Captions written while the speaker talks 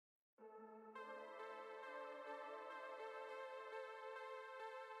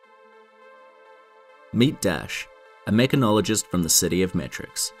Meet Dash, a mechanologist from the city of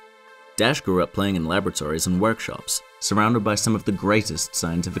Metrics. Dash grew up playing in laboratories and workshops, surrounded by some of the greatest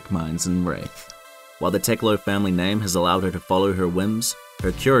scientific minds in Wraith. While the Teklo family name has allowed her to follow her whims,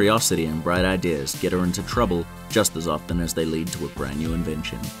 her curiosity and bright ideas get her into trouble just as often as they lead to a brand new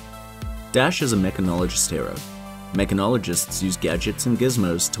invention. Dash is a mechanologist hero. Mechanologists use gadgets and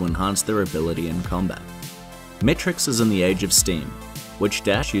gizmos to enhance their ability in combat. Metrics is in the age of steam, which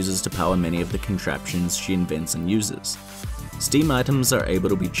Dash uses to power many of the contraptions she invents and uses. Steam items are able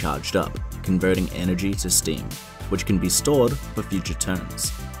to be charged up, converting energy to steam, which can be stored for future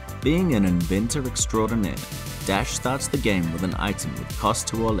turns. Being an inventor extraordinaire, Dash starts the game with an item with cost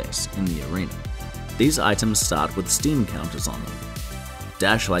 2 or less in the arena. These items start with steam counters on them.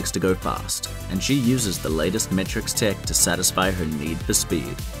 Dash likes to go fast, and she uses the latest Metrics tech to satisfy her need for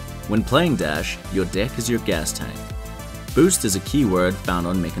speed. When playing Dash, your deck is your gas tank. Boost is a keyword found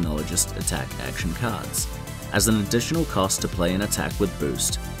on Mechanologist attack action cards. As an additional cost to play an attack with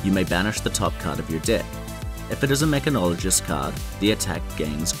Boost, you may banish the top card of your deck. If it is a Mechanologist card, the attack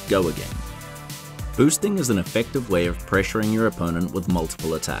gains Go Again. Boosting is an effective way of pressuring your opponent with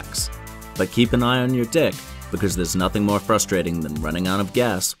multiple attacks. But keep an eye on your deck, because there's nothing more frustrating than running out of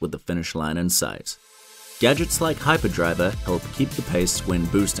gas with the finish line in sight. Gadgets like Hyperdriver help keep the pace when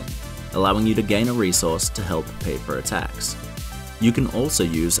boosting, allowing you to gain a resource to help pay for attacks. You can also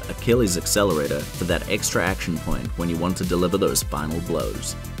use Achilles Accelerator for that extra action point when you want to deliver those final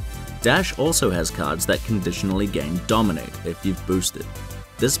blows. Dash also has cards that conditionally gain Dominate if you've boosted.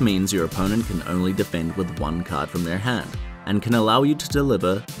 This means your opponent can only defend with one card from their hand, and can allow you to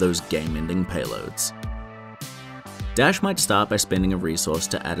deliver those game-ending payloads. Dash might start by spending a resource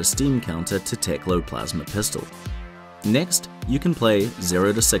to add a steam counter to Teklo Plasma Pistol. Next, you can play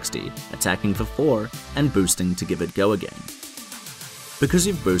 0 to 60, attacking for 4 and boosting to give it Go Again. Because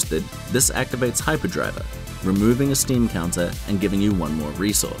you've boosted, this activates Hyperdriver, removing a steam counter and giving you one more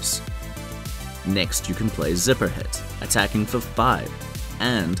resource. Next, you can play Zipper Hit, attacking for 5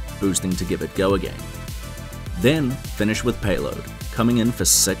 and boosting to give it Go Again. Then finish with Payload, coming in for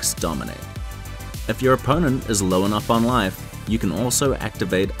 6 Dominate. If your opponent is low enough on life, you can also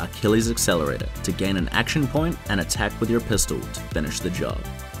activate Achilles Accelerator to gain an action point and attack with your pistol to finish the job.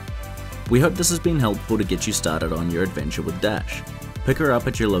 We hope this has been helpful to get you started on your adventure with Dash. Pick her up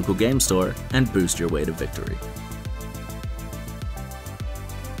at your local game store and boost your way to victory.